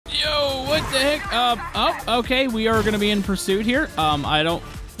what the heck? Oh, okay, we are going to be in pursuit here. I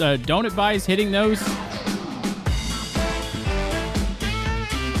don't advise hitting those.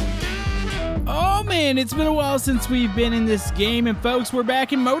 Oh man, it's been a while since we've been in this game, and folks, we're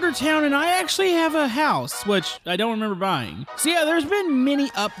back in Motortown, and I actually have a house, which I don't remember buying. So yeah, there's been many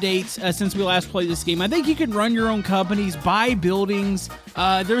updates since we last played this game. I think you can run your own companies, buy buildings.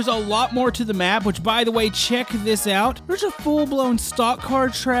 There's a lot more to the map, which, by the way, check this out. There's a full-blown stock car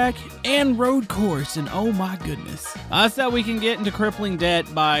track and road course, and oh my goodness. So we can get into crippling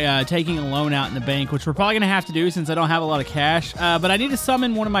debt by taking a loan out in the bank, which we're probably going to have to do since I don't have a lot of cash. But I need to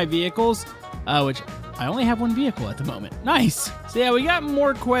summon one of my vehicles, which I only have one vehicle at the moment. Nice. So yeah, we got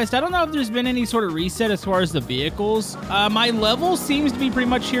more quests. I don't know if there's been any sort of reset as far as the vehicles. My level seems to be pretty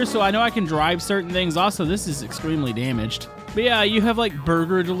much here, so I know I can drive certain things. Also, this is extremely damaged. But yeah, you have like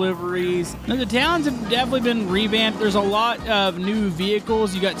burger deliveries. Now, the towns have definitely been revamped. There's a lot of new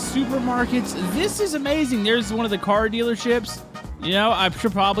vehicles. You got supermarkets. This is amazing. There's one of the car dealerships. You know, I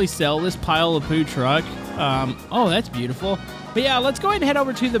should probably sell this pile of poo truck. Oh, that's beautiful. But yeah, let's go ahead and head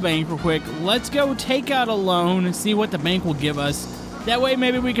over to the bank real quick. Let's go take out a loan and see what the bank will give us. That way,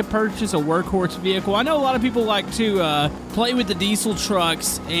 maybe we could purchase a workhorse vehicle. I know a lot of people like to play with the diesel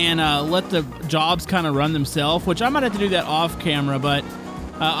trucks and let the jobs kind of run themselves, which I might have to do that off camera, but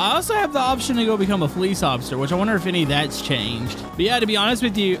I also have the option to go become a police officer, which I wonder if any of that's changed. But yeah, to be honest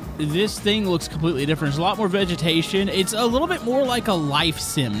with you, this thing looks completely different. There's a lot more vegetation. It's a little bit more like a life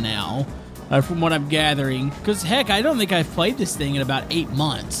sim now. From what I'm gathering. Because, heck, I don't think I've played this thing in about 8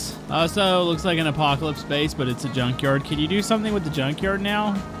 months. Also, looks like an apocalypse base, but it's a junkyard. Can you do something with the junkyard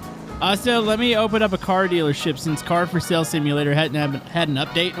now? Also, let me open up a car dealership since Car for Sale Simulator hadn't had an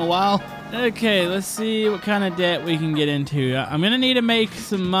update in a while. Okay, let's see what kind of debt we can get into. I'm going to need to make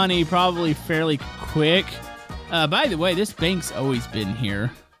some money probably fairly quick. By the way, this bank's always been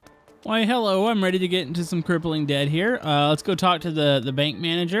here. Why, hello, I'm ready to get into some crippling debt here. Let's go talk to the bank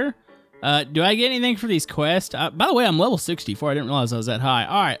manager. Do I get anything for these quests? By the way, I'm level 64. I didn't realize I was that high.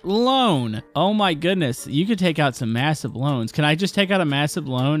 All right, loan. Oh my goodness, you could take out some massive loans. Can I just take out a massive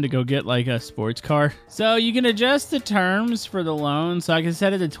loan to go get like a sports car? So you can adjust the terms for the loan. So I can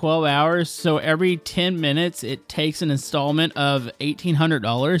set it to 12 hours. So every 10 minutes, it takes an installment of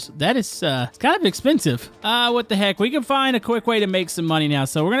 $1,800. That is it's kind of expensive. What the heck? We can find a quick way to make some money now.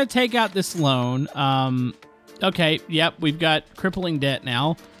 So we're going to take out this loan. Okay, yep, we've got crippling debt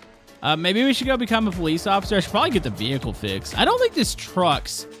now. Maybe we should go become a police officer. I should probably get the vehicle fixed. I don't think this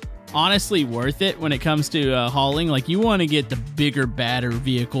truck's honestly worth it when it comes to hauling. Like, you want to get the bigger, badder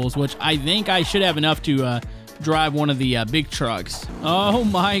vehicles, which I think I should have enough to drive one of the big trucks. Oh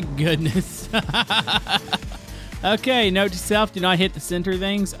my goodness. Okay, note to self, do not hit the center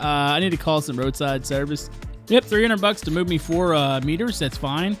things. I need to call some roadside service. Yep, $300 to move me 4 meters. That's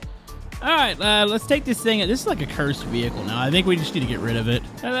fine. All right, let's take this thing. This is like a cursed vehicle now. I think we just need to get rid of it.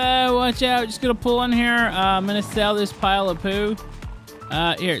 Hello, watch out. Just going to pull in here. I'm going to sell this pile of poo.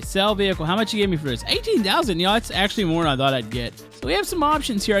 Here, sell vehicle. How much you gave me for this? 18,000. You know, that's actually more than I thought I'd get. So we have some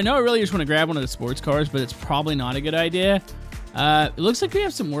options here. I know I really just want to grab one of the sports cars, but it's probably not a good idea. It looks like we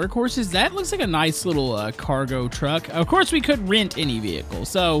have some workhorses. That looks like a nice little cargo truck. Of course, we could rent any vehicle.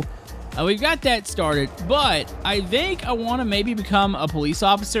 So we've got that started, but I think I want to maybe become a police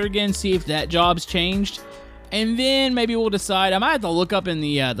officer again, see if that job's changed, and then maybe we'll decide. I might have to look up in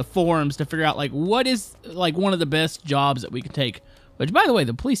the forums to figure out like what is like one of the best jobs that we can take. Which, by the way,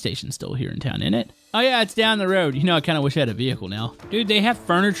 the police station's still here in town, isn't it? Oh yeah, it's down the road. You know, I kind of wish I had a vehicle now. Dude, they have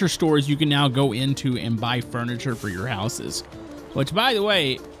furniture stores you can now go into and buy furniture for your houses. Which, by the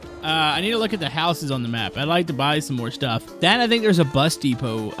way, I need to look at the houses on the map. I'd like to buy some more stuff. Then I think there's a bus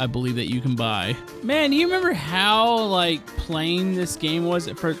depot, I believe, that you can buy. Man, do you remember how, like, plain this game was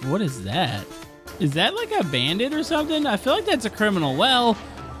at first? What is that? Is that like a bandit or something? I feel like that's a criminal. Well,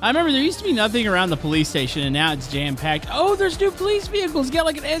 I remember there used to be nothing around the police station, and now it's jam-packed. Oh, there's new police vehicles. You got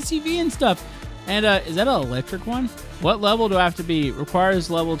like an SUV and stuff. And is that an electric one? What level do I have to be? Requires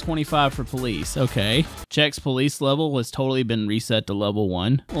level 25 for police. Okay. Checks police level has totally been reset to level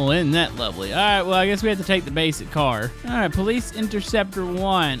 1. Well, isn't that lovely? All right, well, I guess we have to take the basic car. All right, police interceptor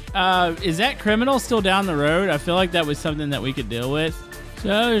 1. Is that criminal still down the road? I feel like that was something that we could deal with. So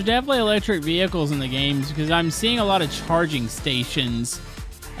there's definitely electric vehicles in the games because I'm seeing a lot of charging stations.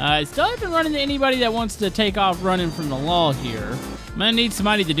 Still haven't run into anybody that wants to take off running from the law here. I'm gonna need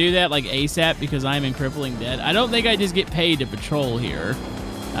somebody to do that like ASAP because I'm in crippling debt. I don't think I just get paid to patrol here.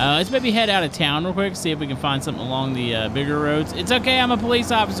 Let's maybe head out of town real quick, see if we can find something along the bigger roads. It's okay, I'm a police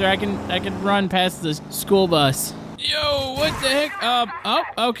officer. I can run past the school bus. Yo, what the heck? Oh,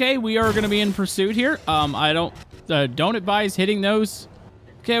 okay, we are gonna be in pursuit here. I don't advise hitting those.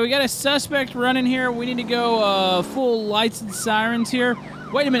 Okay, we got a suspect running here. We need to go full lights and sirens here.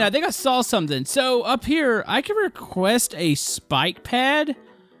 Wait a minute, I think I saw something. So up here, I can request a spike pad.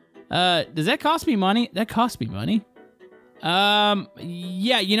 Does that cost me money? That costs me money.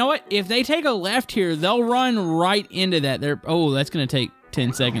 Yeah, you know what? If they take a left here, they'll run right into that. Oh, that's gonna take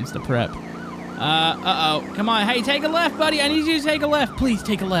 10 seconds to prep. Uh-oh. Come on, hey, take a left, buddy. I need you to take a left. Please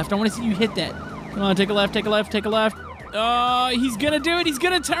take a left. I want to see you hit that. Come on, take a left, take a left, take a left. Oh, he's gonna do it. He's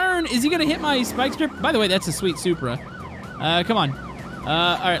gonna turn. Is he gonna hit my spike strip? By the way, that's a sweet Supra. Come on. All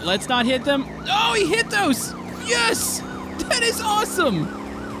right, let's not hit them. Oh, he hit those. Yes, that is awesome.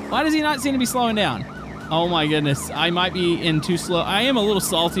 Why does he not seem to be slowing down? Oh my goodness, I might be in too slow. I am a little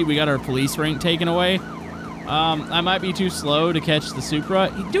salty. We got our police rank taken away. I might be too slow to catch the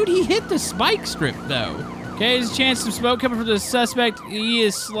Supra. Dude, he hit the spike strip though. Okay, there's a chance of smoke coming from the suspect. He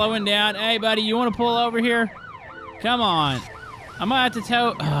is slowing down. Hey buddy, you want to pull over here? Come on. I'm gonna have to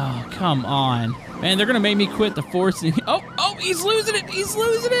tell. Oh, come on. Man, they're gonna make me quit the force. Oh, he's losing it. He's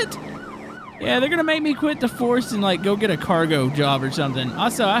losing it. Yeah, they're gonna make me quit the force and like go get a cargo job or something.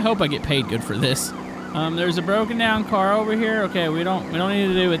 Also, I hope I get paid good for this. There's a broken down car over here. Okay, we don't need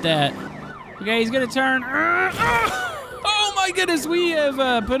to do with that. Okay, he's gonna turn. Oh my goodness, we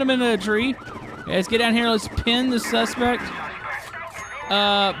have put him in a tree. Okay, let's get down here. Let's pin the suspect.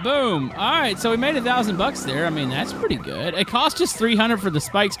 Boom. All right, so we made $1,000 there. I mean, that's pretty good. It cost us $300 for the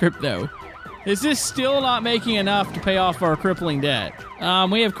spike strip though. Is this still not making enough to pay off our crippling debt?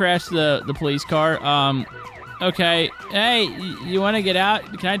 We have crashed the police car. Okay. Hey, you want to get out?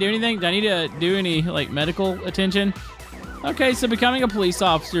 Can I do anything? Do I need to do any, like, medical attention? Okay, so becoming a police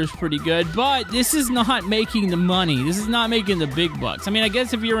officer is pretty good, but this is not making the money. This is not making the big bucks. I mean, I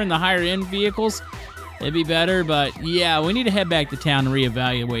guess if you're in the higher-end vehicles, it'd be better, but yeah, we need to head back to town and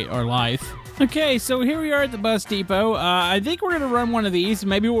reevaluate our life. Okay, so here we are at the bus depot. I think we're going to run one of these.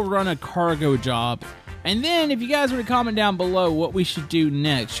 Maybe we'll run a cargo job. And then, if you guys want to comment down below what we should do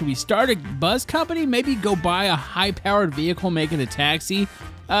next. Should we start a bus company? Maybe go buy a high-powered vehicle, make it a taxi?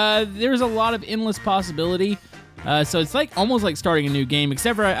 There's a lot of endless possibility. So it's like almost like starting a new game,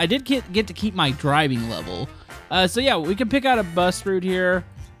 except for I did get to keep my driving level. So yeah, we can pick out a bus route here.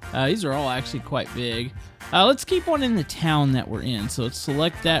 These are all actually quite big. Let's keep one in the town that we're in. So let's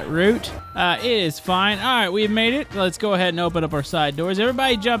select that route. It is fine. All right, we've made it. Let's go ahead and open up our side doors.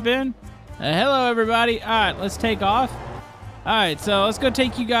 Everybody jump in. Hello, everybody. All right, let's take off. All right, so let's go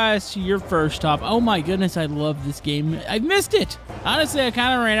take you guys to your first stop. Oh my goodness, I love this game. I missed it. Honestly, I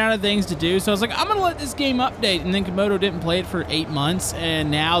kind of ran out of things to do, so I was like, I'm gonna let this game update, and then Camodo didn't play it for 8 months,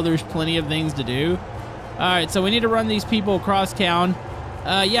 and now there's plenty of things to do. All right, so we need to run these people across town.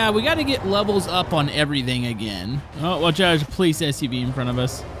 Yeah, we got to get levels up on everything again. Oh, watch out, there's a police SUV in front of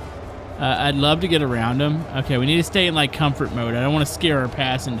us. I'd love to get around them. Okay, we need to stay in like comfort mode. I don't want to scare our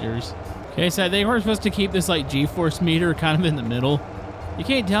passengers. Okay, so I think we're supposed to keep this like G-force meter kind of in the middle. You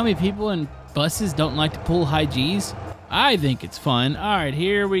can't tell me people in buses don't like to pull high Gs. I think it's fun. All right,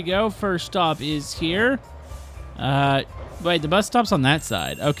 here we go. First stop is here. Wait, the bus stop's on that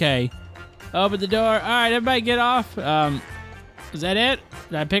side. Okay. Open the door. All right, everybody get off. Is that it?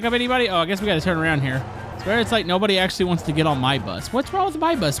 Did I pick up anybody? Oh, I guess we got to turn around here. It's like nobody actually wants to get on my bus. What's wrong with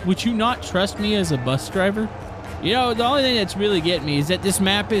my bus? Would you not trust me as a bus driver? You know, the only thing that's really getting me is that this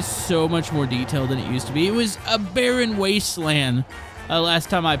map is so much more detailed than it used to be. It was a barren wasteland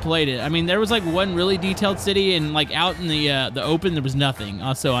last time I played it. I mean, there was like one really detailed city, and like out in the open, there was nothing.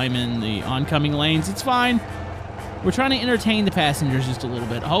 Also, I'm in the oncoming lanes. It's fine. We're trying to entertain the passengers just a little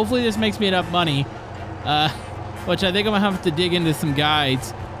bit. Hopefully, this makes me enough money, which I think I'm gonna have to dig into some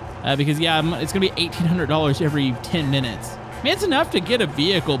guides because yeah, it's gonna be $1,800 every 10 minutes. I mean, it's enough to get a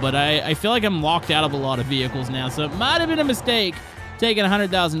vehicle, but I feel like I'm locked out of a lot of vehicles now, so it might have been a mistake taking a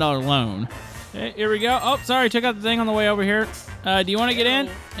 $100,000 loan. Okay, here we go. Oh, sorry, check out the thing on the way over here. Do you want to get in?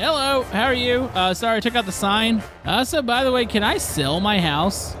 Hello, how are you? Sorry, check out the sign. So, by the way, can I sell my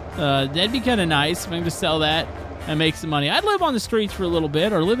house? That'd be kind of nice if I can just sell that and make some money. I'd live on the streets for a little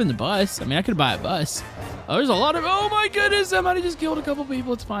bit or live in the bus. I mean, I could buy a bus. Oh, there's a lot of... Oh, my goodness, somebody just killed a couple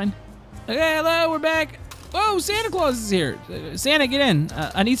people. It's fine. Okay, hello, we're back. Whoa, Santa Claus is here. Santa, get in.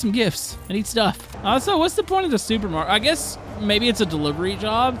 I need some gifts. I need stuff. So what's the point of the supermarket? I guess maybe it's a delivery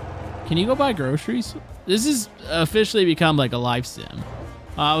job. Can you go buy groceries? This has officially become like a life sim.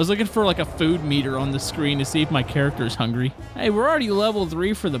 I was looking for like a food meter on the screen to see if my character's hungry. Hey, we're already level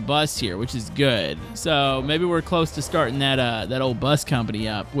 3 for the bus here, which is good. So maybe we're close to starting that old bus company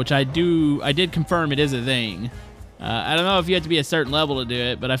up, which I did confirm it is a thing. I don't know if you have to be a certain level to do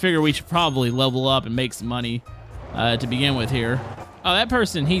it, but I figure we should probably level up and make some money to begin with here. Oh, that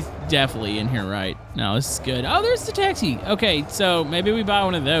person, he's definitely in here, right? No, this is good. Oh, there's the taxi. Okay, so maybe we buy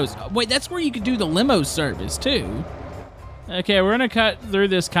one of those. Wait, that's where you could do the limo service, too. Okay, we're going to cut through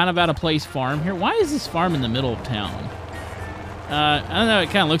this kind of out-of-place farm here. Why is this farm in the middle of town? I don't know.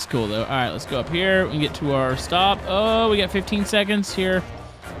 It kind of looks cool, though. All right, let's go up here and get to our stop. Oh, we got 15 seconds here.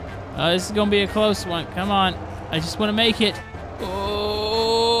 This is going to be a close one. Come on. I just want to make it.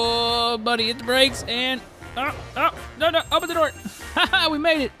 Oh, buddy, hit the brakes and... Oh, no, open the door. Haha, we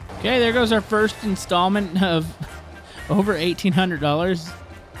made it. Okay, there goes our first installment of over $1,800.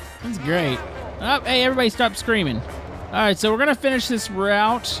 That's great. Oh, hey, everybody stop screaming. All right, so we're going to finish this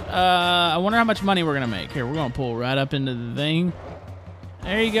route. I wonder how much money we're going to make. Here, we're going to pull right up into the thing.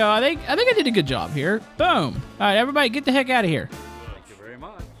 There you go. I think I did a good job here. Boom. All right, everybody get the heck out of here. Thank you very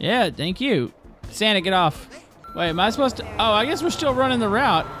much. Yeah, thank you. Santa, get off. Wait, am I supposed to? Oh, I guess we're still running the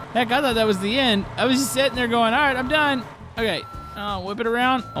route. Heck, I thought that was the end. I was just sitting there going, all right, I'm done. Okay, whip it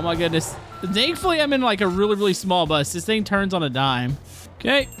around. Oh my goodness. Thankfully, I'm in like a really, really small bus. This thing turns on a dime.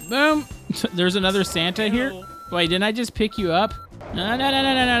 Okay, boom. There's another Santa here. Wait, didn't I just pick you up?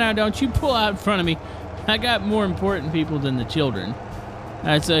 No, don't you pull out in front of me. I got more important people than the children. All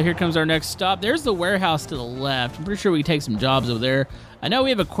right, so here comes our next stop. There's the warehouse to the left. I'm pretty sure we can take some jobs over there. I know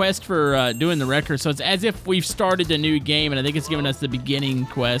we have a quest for doing the record, so it's as if we've started the new game, and I think it's giving us the beginning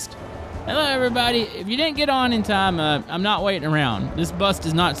quest. Hello, everybody. If you didn't get on in time, I'm not waiting around. This bus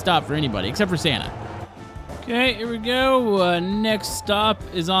does not stop for anybody, except for Santa. Okay, here we go. Next stop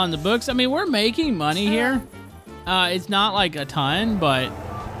is on the books. I mean, we're making money here. It's not like a ton, but...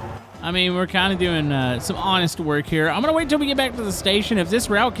 I mean, we're kind of doing some honest work here. I'm going to wait until we get back to the station. If this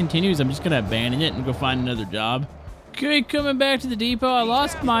route continues, I'm just going to abandon it and go find another job. Okay, coming back to the depot. I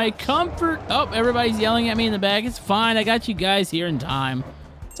lost my comfort. Oh, everybody's yelling at me in the back. It's fine. I got you guys here in time.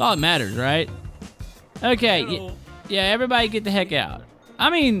 That's all that matters, right? Okay. Yeah, everybody get the heck out. I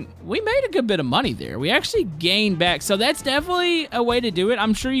mean, we made a good bit of money there. We actually gained back. So that's definitely a way to do it.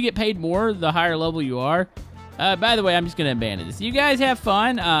 I'm sure you get paid more the higher level you are. By the way, I'm just going to abandon this. You guys have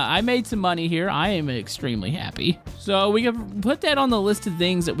fun. I made some money here. I am extremely happy. So we can put that on the list of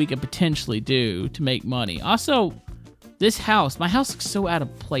things that we could potentially do to make money. Also, this house. My house looks so out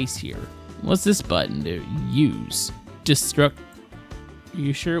of place here. What's this button do? Use. Destruct.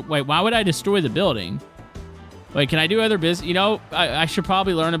 You sure? Wait, why would I destroy the building? Wait, can I do other business? You know, I should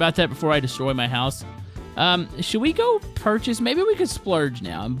probably learn about that before I destroy my house. Should we go purchase? Maybe we could splurge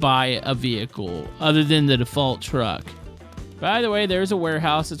now and buy a vehicle other than the default truck. By the way, there's a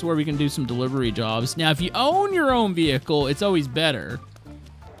warehouse. It's where we can do some delivery jobs. Now, if you own your own vehicle, it's always better.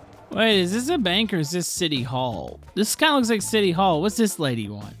 Wait, is this a bank or is this City Hall? This kind of looks like City Hall. What's this lady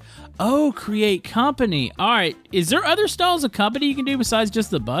want? Oh, create company. All right. Is there other styles of company you can do besides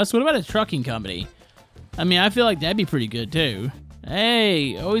just the bus? What about a trucking company? I mean, I feel like that'd be pretty good too.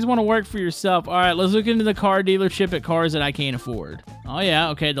 Hey, always want to work for yourself. All right, let's look into the car dealership at cars that I can't afford. Oh, yeah,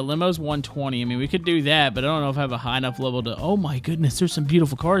 okay, the limo's 120. I mean, we could do that, but I don't know if I have a high enough level to... Oh, my goodness, there's some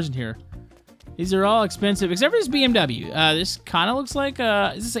beautiful cars in here. These are all expensive, except for this BMW. This kind of looks like...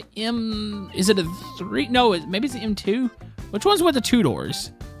 is this a M... Is it a 3? No, maybe it's an M2? Which one's with the 2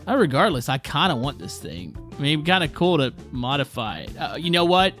 doors? Regardless, I kind of want this thing. I mean, kind of cool to modify it. You know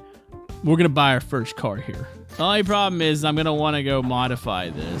what? We're going to buy our first car here. The only problem is I'm going to want to go modify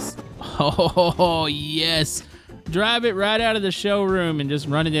this. Oh, yes. Drive it right out of the showroom and just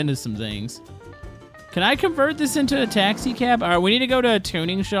run it into some things. Can I convert this into a taxi cab? All right, we need to go to a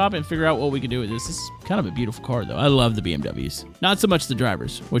tuning shop and figure out what we can do with this. This is kind of a beautiful car, though. I love the BMWs. Not so much the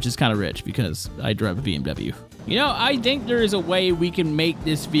drivers, which is kind of rich because I drive a BMW. You know, I think there is a way we can make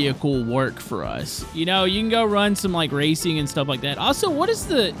this vehicle work for us. You know, you can go run some, like, racing and stuff like that. Also, what is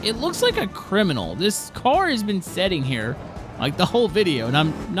the... It looks like a criminal. This car has been sitting here, like, the whole video, and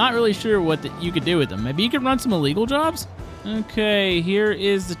I'm not really sure what you could do with them. Maybe you could run some illegal jobs? Okay, here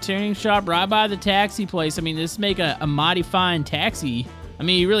is the tuning shop right by the taxi place. I mean, this make a mighty fine taxi. I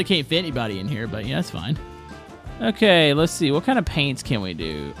mean, you really can't fit anybody in here, but yeah, that's fine. Okay, let's see. What kind of paints can we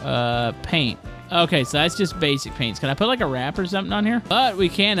do? Paint. Okay, so that's just basic paints. Can I put like a wrap or something on here? But we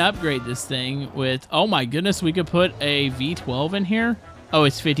can upgrade this thing with... Oh my goodness, we could put a V12 in here. Oh,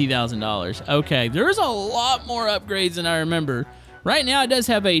 it's $50,000. Okay, there's a lot more upgrades than I remember. Right now, it does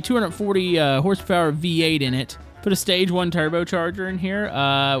have a 240 horsepower V8 in it. Put a stage 1 turbocharger in here.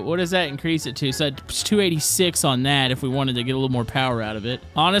 What does that increase it to? So it's 286 on that if we wanted to get a little more power out of it.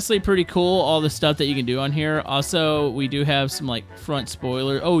 Honestly, pretty cool, all the stuff that you can do on here. Also, we do have some like front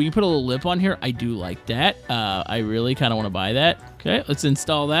spoiler. Oh, you put a little lip on here. I do like that. I really kind of want to buy that. Okay, let's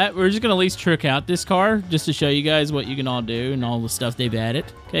install that. We're just going to at least trick out this car just to show you guys what you can all do and all the stuff they've added.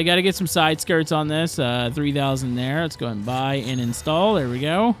 Okay, got to get some side skirts on this. 3,000 there. Let's go ahead and buy and install. There we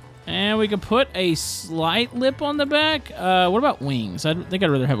go. And we can put a slight lip on the back. What about wings? I think I'd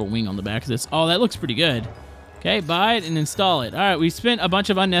rather have a wing on the back. Oh, that looks pretty good. Okay, buy it and install it. All right, we spent a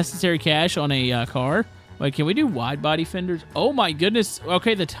bunch of unnecessary cash on a car. Wait, can we do wide body fenders? Oh my goodness.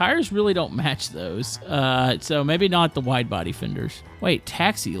 Okay, the tires really don't match those. So maybe not the wide body fenders. Wait,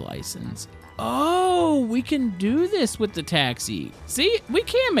 taxi license. Oh, we can do this with the taxi. See, we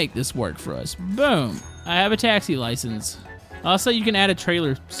can make this work for us. Boom. I have a taxi license. Also, you can add a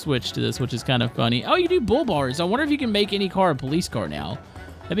trailer switch to this, which is kind of funny. Oh, you do bull bars. I wonder if you can make any car a police car now.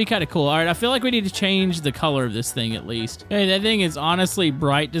 That'd be kind of cool. All right, I feel like we need to change the color of this thing at least. Hey, that thing is honestly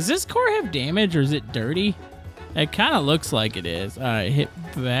bright. Does this car have damage or is it dirty? It kind of looks like it is. All right, hit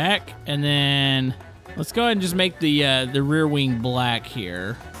back. And then let's go ahead and just make the rear wing black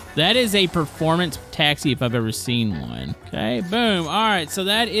here. That is a performance taxi if I've ever seen one. Okay, boom. All right, so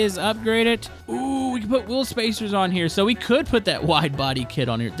that is upgraded. Ooh, we can put wheel spacers on here. So we could put that wide body kit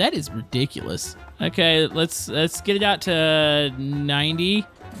on here. That is ridiculous. Okay, let's get it out to 90.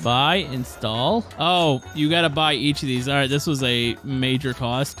 Buy, install. Oh, you got to buy each of these. All right, this was a major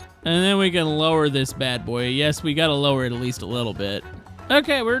cost. And then we can lower this bad boy. Yes, we got to lower it at least a little bit.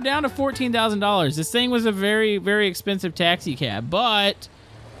 Okay, we're down to $14,000. This thing was a very, very expensive taxi cab, but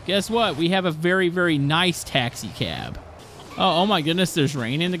guess what? We have a very, very nice taxi cab. Oh my goodness, there's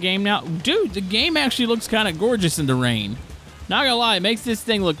rain in the game now. Dude, the game actually looks kind of gorgeous in the rain. Not gonna lie, it makes this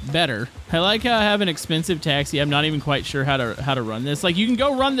thing look better. I like how I have an expensive taxi. I'm not even quite sure how to run this. Like, you can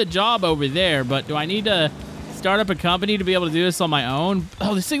go run the job over there, but do I need to start up a company to be able to do this on my own?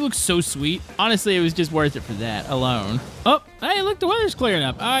 Oh, this thing looks so sweet. Honestly, it was just worth it for that alone. Oh, hey, look, the weather's clearing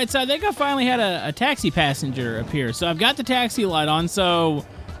up. All right, so I think I finally had a taxi passenger appear. So I've got the taxi light on, so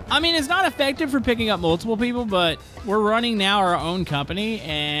I mean, it's not effective for picking up multiple people, but we're running now our own company,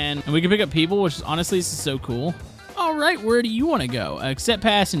 and we can pick up people, which is, honestly, this is so cool. All right, where do you want to go? Accept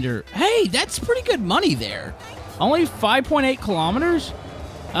passenger. Hey, that's pretty good money there. Only 5.8 kilometers?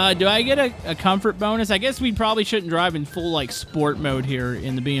 Do I get a comfort bonus? I guess we probably shouldn't drive in full, like, sport mode here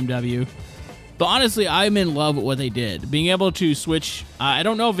in the BMW. But honestly, I'm in love with what they did. Being able to switch, I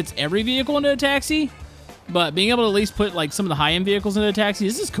don't know if it's every vehicle into a taxi, but being able to at least put like some of the high-end vehicles into a taxi,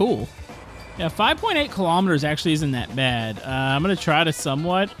 this is cool. Yeah, 5.8 kilometers actually isn't that bad. I'm going to try to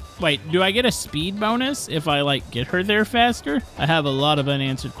somewhat. Wait, do I get a speed bonus if I like get her there faster? I have a lot of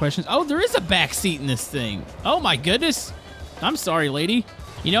unanswered questions. Oh, there is a back seat in this thing. Oh my goodness. I'm sorry, lady.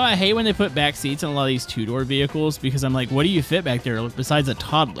 You know, I hate when they put back seats in a lot of these two-door vehicles because I'm like, what do you fit back there besides a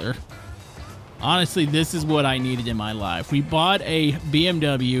toddler? Honestly, this is what I needed in my life. We bought a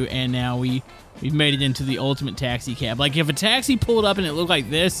BMW and now we've made it into the ultimate taxi cab. Like, if a taxi pulled up and it looked like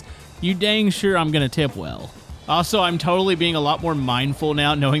this, you dang sure I'm going to tip well. Also, I'm totally being a lot more mindful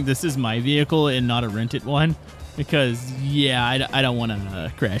now knowing this is my vehicle and not a rented one. Because, yeah, I don't want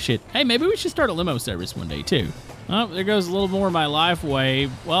to crash it. Hey, maybe we should start a limo service one day, too. Oh, there goes a little more of my life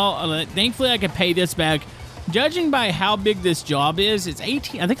away. Well, thankfully I could pay this back. Judging by how big this job is, it's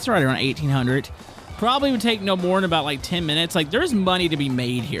 18. I think it's right around 1,800. Probably would take no more than about like 10 minutes. Like, there's money to be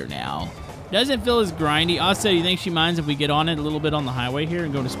made here now. Doesn't feel as grindy. Also, you think she minds if we get on it a little bit on the highway here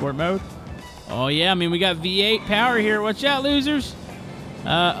and go to sport mode? Oh, yeah. I mean, we got V8 power here. Watch out, losers.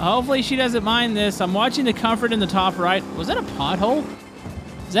 Hopefully she doesn't mind this. I'm watching the comfort in the top right. Was that a pothole?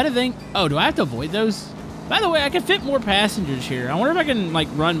 Is that a thing? Oh, do I have to avoid those? By the way, I can fit more passengers here. I wonder if I can, like,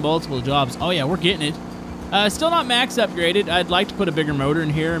 run multiple jobs. Oh, yeah, we're getting it. Still not max upgraded. I'd like to put a bigger motor in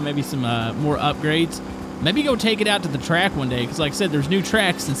here and maybe some more upgrades. Maybe go take it out to the track one day, because like I said, there's new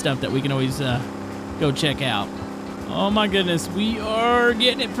tracks and stuff that we can always go check out. Oh my goodness, we are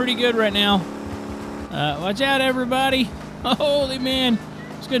getting it pretty good right now. Watch out, everybody. Holy man.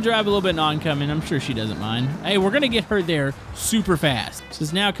 Just going to drive a little bit in oncoming. I'm sure she doesn't mind. Hey, we're going to get her there super fast. This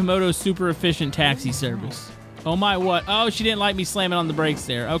is now Camodo's super efficient taxi service. Oh my what? Oh, she didn't like me slamming on the brakes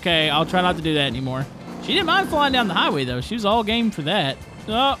there. Okay, I'll try not to do that anymore. She didn't mind flying down the highway, though. She was all game for that.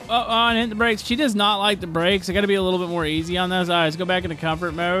 Oh, and hit the brakes. She does not like the brakes. I got to be a little bit more easy on those. All right, let's go back into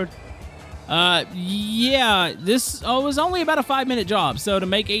comfort mode. Yeah, this was only about a 5-minute job. So to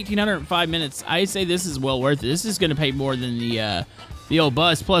make 1,800 in 5 minutes, I say this is well worth it. This is going to pay more than the old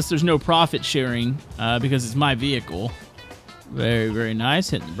bus. Plus, there's no profit sharing because it's my vehicle. Very, very nice.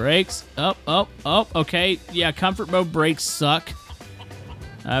 Hitting the brakes. Oh. Okay. Yeah, comfort mode brakes suck.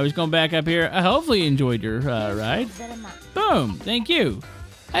 I was going back up here. Hopefully you enjoyed your ride. Boom. Thank you.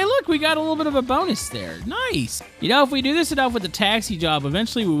 Hey, look, we got a little bit of a bonus there. Nice. You know, if we do this enough with the taxi job,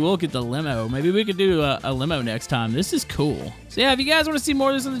 eventually we will get the limo. Maybe we could do a limo next time. This is cool. So yeah, if you guys want to see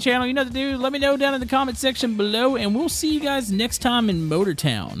more of this on the channel, you know what to do. Let me know down in the comment section below, and we'll see you guys next time in Motor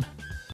Town.